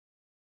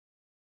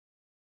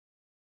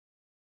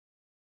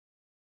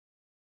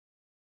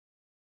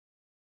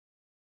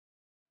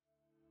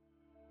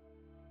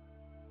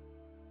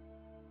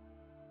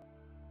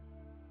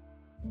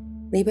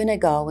Libin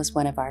Egal was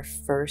one of our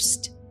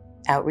first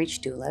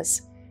outreach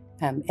doulas,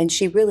 and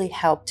she really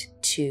helped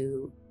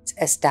to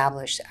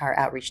establish our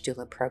outreach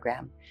doula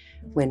program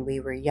when we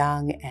were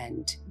young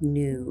and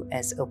new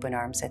as Open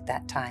Arms at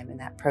that time, and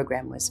that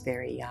program was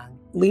very young.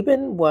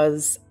 Libin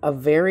was a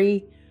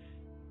very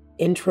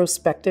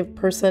introspective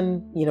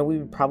person. You know, we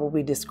would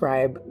probably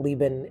describe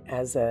Libin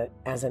as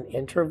an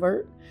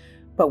introvert,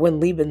 but when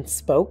Libin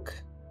spoke,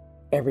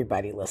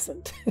 everybody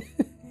listened.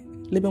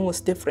 Libin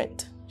was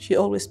different. She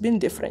always been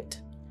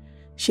different.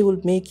 She will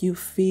make you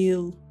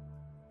feel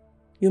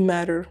you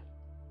matter,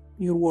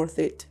 you're worth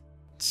it.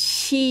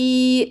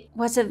 She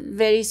was a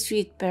very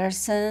sweet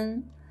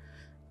person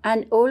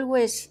and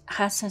always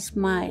has a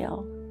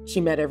smile. She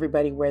met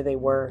everybody where they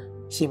were.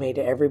 She made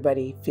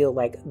everybody feel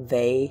like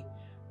they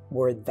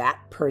were that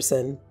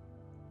person,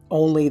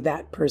 only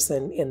that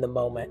person in the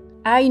moment.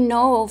 I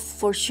know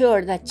for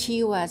sure that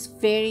she was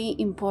very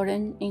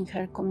important in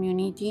her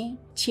community.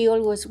 She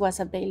always was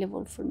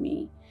available for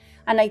me,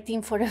 and I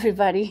think for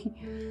everybody.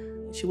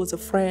 She was a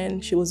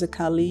friend, she was a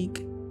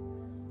colleague,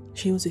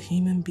 she was a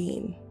human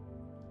being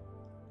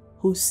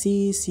who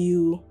sees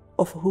you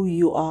of who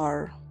you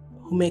are,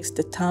 who makes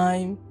the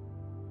time,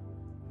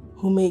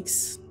 who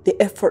makes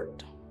the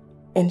effort.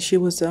 And she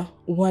was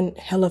one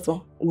hell of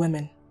a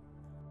woman.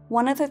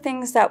 One of the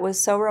things that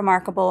was so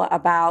remarkable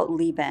about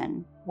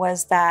Libin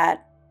was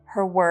that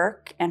her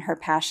work and her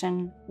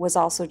passion was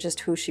also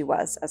just who she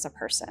was as a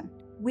person.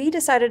 We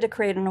decided to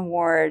create an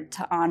award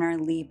to honor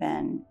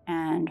Libin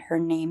and her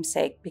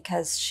namesake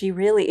because she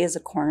really is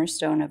a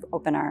cornerstone of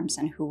Open Arms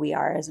and who we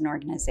are as an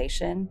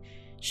organization.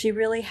 She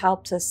really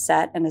helped us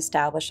set and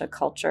establish a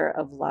culture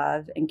of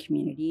love and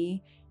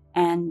community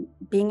and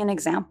being an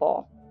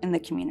example in the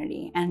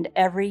community. And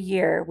every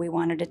year we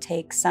wanted to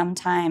take some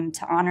time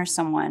to honor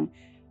someone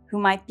who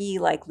might be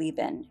like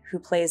Libin, who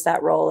plays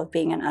that role of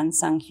being an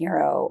unsung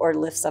hero or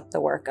lifts up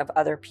the work of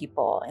other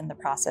people in the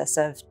process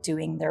of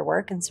doing their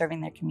work and serving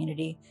their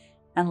community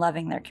and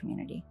loving their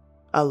community.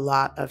 A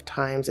lot of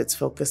times it's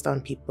focused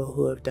on people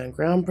who have done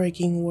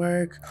groundbreaking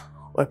work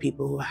or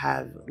people who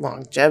have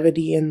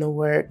longevity in the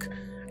work.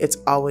 It's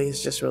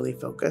always just really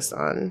focused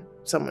on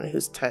someone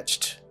who's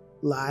touched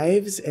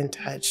lives and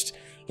touched,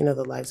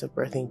 the lives of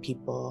birthing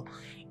people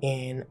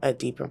in a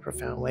deep and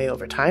profound way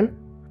over time.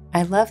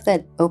 I love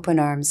that Open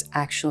Arms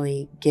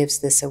actually gives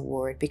this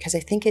award because I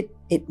think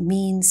it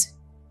means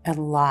a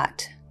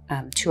lot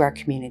to our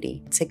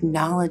community. It's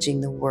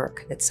acknowledging the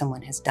work that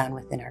someone has done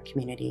within our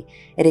community.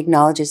 It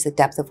acknowledges the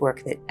depth of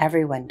work that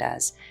everyone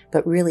does,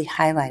 but really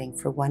highlighting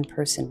for one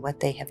person what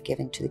they have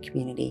given to the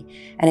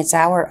community. And it's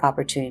our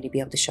opportunity to be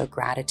able to show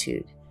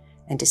gratitude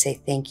and to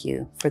say thank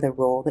you for the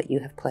role that you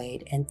have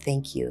played and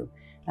thank you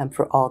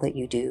for all that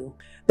you do.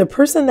 The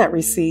person that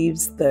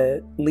receives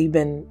the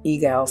Libin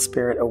Egal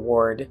Spirit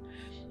Award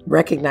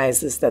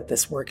recognizes that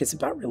this work is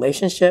about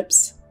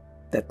relationships,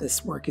 that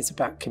this work is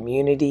about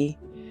community,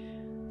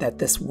 that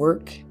this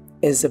work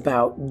is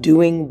about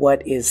doing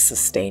what is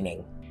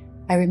sustaining.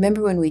 I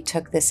remember when we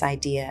took this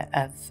idea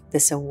of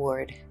this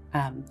award,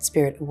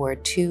 Spirit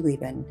Award to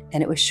Libin,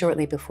 and it was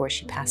shortly before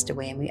she passed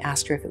away, and we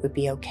asked her if it would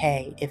be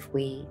okay if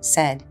we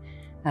said,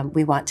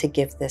 we want to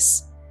give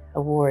this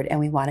award and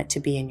we want it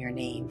to be in your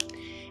name.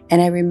 And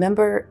I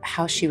remember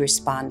how she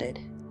responded.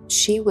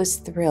 She was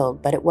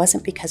thrilled, but it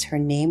wasn't because her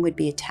name would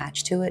be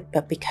attached to it,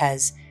 but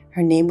because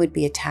her name would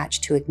be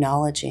attached to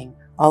acknowledging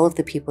all of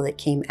the people that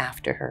came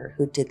after her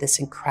who did this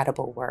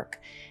incredible work.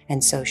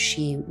 And so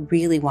she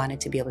really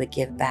wanted to be able to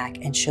give back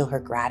and show her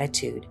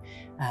gratitude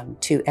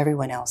to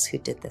everyone else who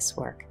did this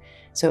work.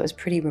 So it was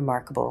pretty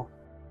remarkable.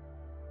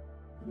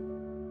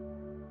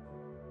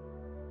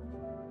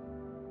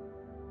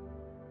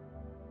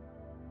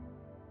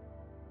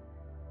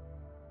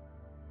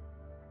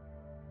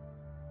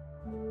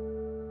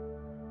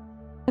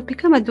 I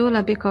became a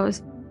doula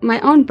because my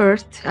own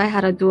birth, I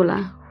had a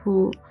doula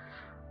who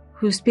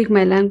speaks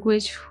my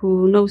language,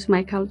 who knows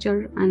my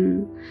culture,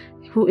 and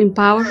who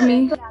empowered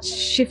me,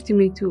 shifted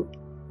me to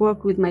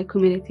work with my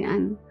community.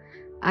 And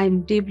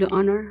I'm deeply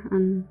honored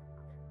and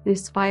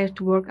inspired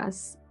to work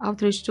as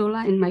outreach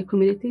doula in my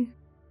community.